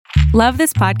Love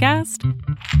this podcast?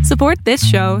 Support this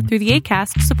show through the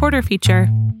Acast supporter feature.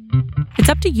 It's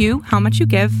up to you how much you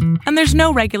give, and there's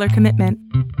no regular commitment.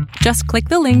 Just click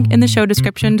the link in the show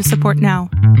description to support now.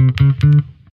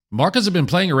 Markets have been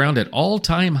playing around at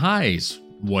all-time highs.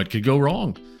 What could go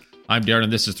wrong? I'm Darren,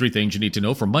 and this is 3 Things You Need to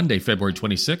Know for Monday, February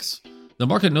 26th. The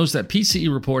market knows that PCE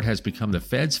report has become the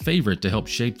Fed's favorite to help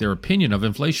shape their opinion of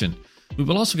inflation. We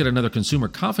will also get another consumer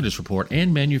confidence report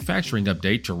and manufacturing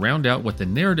update to round out what the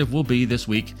narrative will be this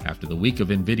week after the week of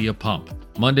NVIDIA pump.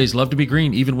 Mondays love to be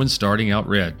green even when starting out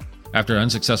red. After an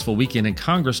unsuccessful weekend in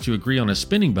Congress to agree on a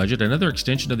spending budget, another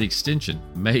extension of the extension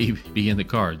may be in the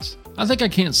cards. I think I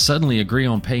can't suddenly agree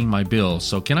on paying my bills,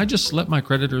 so can I just let my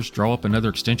creditors draw up another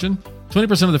extension?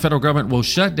 20% of the federal government will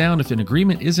shut down if an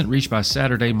agreement isn't reached by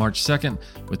Saturday, March 2nd,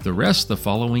 with the rest the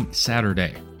following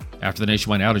Saturday. After the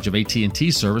nationwide outage of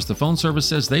AT&T service, the phone service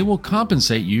says they will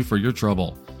compensate you for your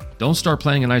trouble. Don't start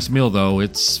planning a nice meal, though.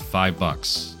 It's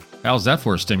 $5. How's that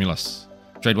for a stimulus?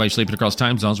 Trade while you're sleeping across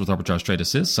time zones with Arbitrage Trade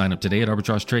Assist. Sign up today at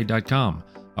arbitragetrade.com.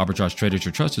 Arbitrage Trade is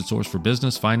your trusted source for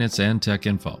business, finance, and tech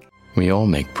info. We all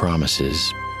make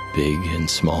promises, big and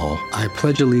small. I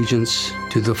pledge allegiance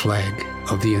to the flag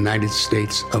of the United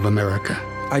States of America.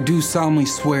 I do solemnly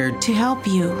swear to help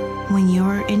you when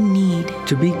you're in need,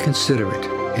 to be considerate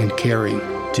and caring,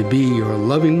 to be your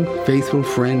loving, faithful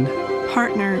friend,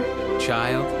 partner,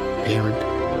 child, parent,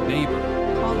 neighbor.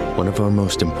 One of our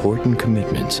most important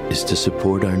commitments is to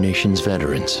support our nation's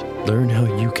veterans. Learn how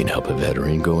you can help a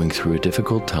veteran going through a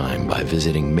difficult time by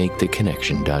visiting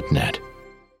maketheconnection.net.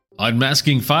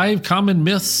 Unmasking 5 Common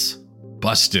Myths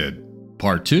Busted,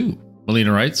 Part 2.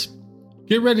 Melina writes,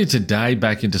 get ready to dive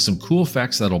back into some cool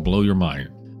facts that'll blow your mind.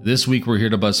 This week we're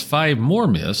here to bust 5 more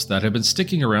myths that have been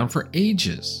sticking around for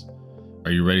ages.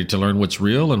 Are you ready to learn what's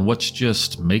real and what's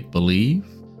just make-believe?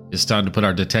 It's time to put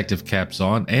our detective caps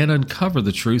on and uncover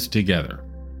the truth together.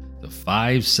 The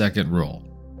 5-second rule.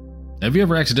 Have you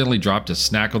ever accidentally dropped a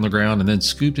snack on the ground and then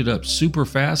scooped it up super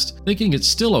fast, thinking it's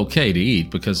still okay to eat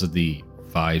because of the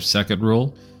 5-second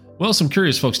rule? Well, some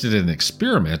curious folks did an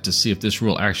experiment to see if this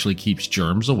rule actually keeps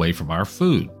germs away from our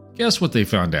food. Guess what they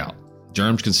found out?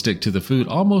 Germs can stick to the food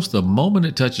almost the moment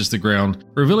it touches the ground,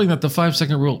 revealing that the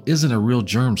 5-second rule isn't a real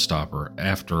germ stopper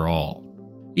after all.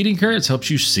 Eating carrots helps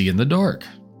you see in the dark.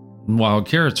 While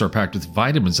carrots are packed with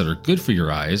vitamins that are good for your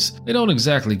eyes, they don't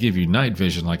exactly give you night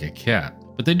vision like a cat,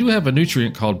 but they do have a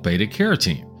nutrient called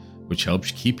beta-carotene, which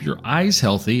helps keep your eyes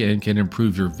healthy and can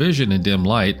improve your vision in dim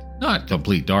light, not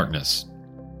complete darkness.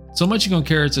 So munching on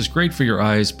carrots is great for your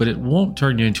eyes, but it won't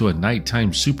turn you into a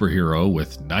nighttime superhero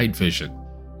with night vision.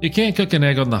 You can't cook an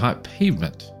egg on the hot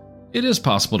pavement. It is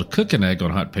possible to cook an egg on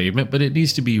hot pavement, but it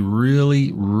needs to be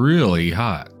really, really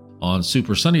hot. On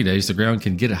super sunny days, the ground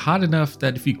can get hot enough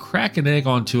that if you crack an egg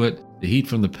onto it, the heat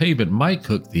from the pavement might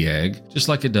cook the egg, just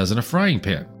like it does in a frying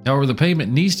pan. However, the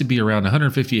pavement needs to be around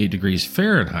 158 degrees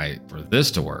Fahrenheit for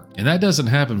this to work, and that doesn't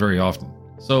happen very often.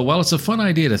 So while it's a fun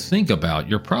idea to think about,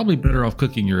 you're probably better off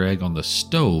cooking your egg on the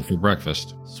stove for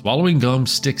breakfast. Swallowing gum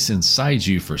sticks inside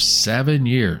you for 7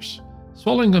 years.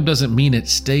 Swallowing gum doesn't mean it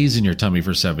stays in your tummy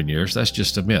for 7 years, that's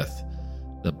just a myth.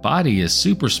 The body is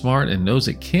super smart and knows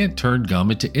it can't turn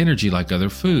gum into energy like other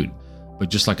food.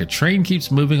 But just like a train keeps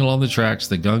moving along the tracks,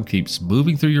 the gum keeps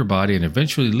moving through your body and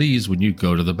eventually leaves when you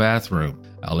go to the bathroom.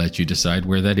 I'll let you decide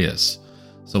where that is.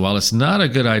 So while it's not a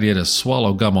good idea to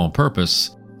swallow gum on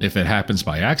purpose, if it happens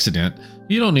by accident,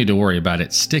 you don't need to worry about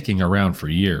it sticking around for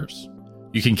years.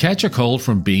 You can catch a cold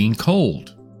from being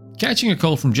cold. Catching a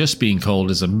cold from just being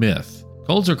cold is a myth.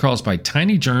 Colds are caused by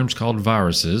tiny germs called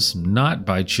viruses, not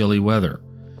by chilly weather.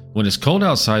 When it's cold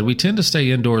outside, we tend to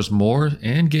stay indoors more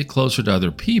and get closer to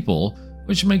other people,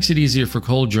 which makes it easier for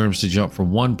cold germs to jump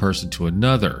from one person to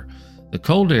another. The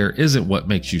cold air isn't what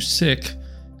makes you sick,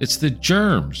 it's the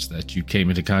germs that you came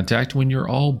into contact when you're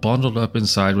all bundled up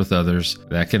inside with others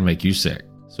that can make you sick.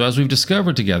 So as we've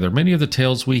discovered together, many of the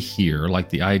tales we hear, like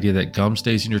the idea that gum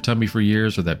stays in your tummy for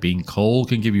years or that being cold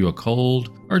can give you a cold,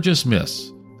 are just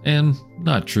myths, and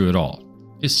not true at all.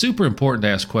 It's super important to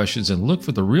ask questions and look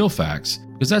for the real facts,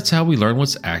 because that's how we learn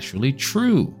what's actually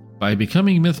true. By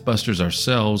becoming Mythbusters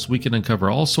ourselves, we can uncover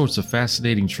all sorts of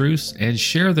fascinating truths and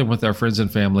share them with our friends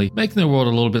and family, making the world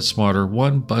a little bit smarter,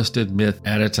 one busted myth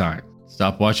at a time.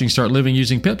 Stop watching, start living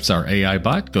using Pips, our AI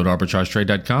bot. Go to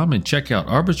arbitragetrade.com and check out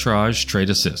Arbitrage Trade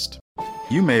Assist.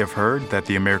 You may have heard that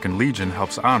the American Legion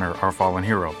helps honor our fallen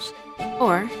heroes.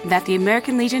 Or that the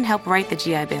American Legion helped write the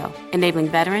GI Bill, enabling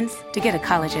veterans to get a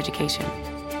college education.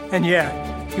 And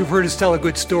yeah, you've heard us tell a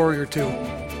good story or two.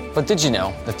 But did you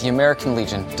know that the American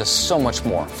Legion does so much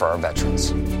more for our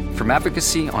veterans? From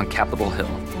advocacy on Capitol Hill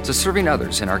to serving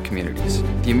others in our communities,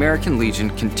 the American Legion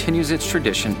continues its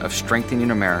tradition of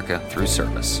strengthening America through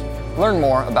service. Learn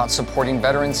more about supporting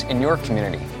veterans in your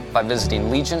community by visiting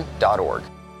legion.org.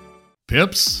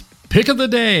 Pip's Pick of the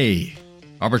Day.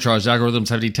 Arbitrage algorithms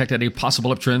have detected a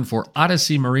possible uptrend for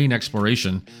Odyssey Marine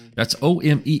Exploration. That's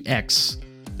OMEX.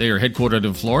 They are headquartered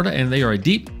in Florida, and they are a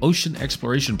deep ocean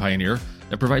exploration pioneer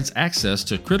that provides access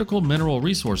to critical mineral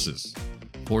resources.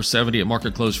 470 at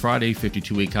market close Friday,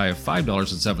 52-week high of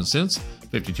 $5.07,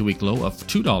 52-week low of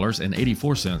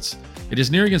 $2.84. It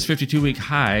is nearing its 52-week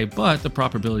high, but the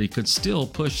probability could still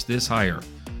push this higher.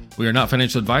 We are not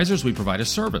financial advisors. We provide a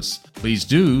service. Please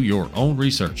do your own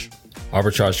research.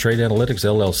 Arbitrage Trade Analytics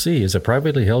LLC is a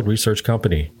privately held research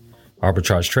company.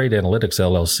 Arbitrage Trade Analytics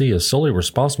LLC is solely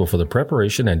responsible for the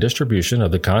preparation and distribution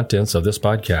of the contents of this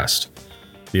podcast.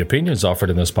 The opinions offered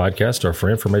in this podcast are for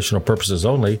informational purposes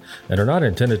only and are not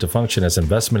intended to function as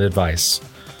investment advice.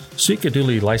 Seek a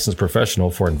duly licensed professional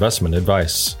for investment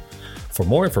advice. For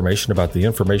more information about the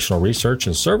informational research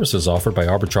and services offered by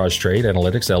Arbitrage Trade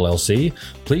Analytics LLC,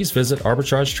 please visit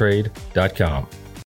arbitragetrade.com.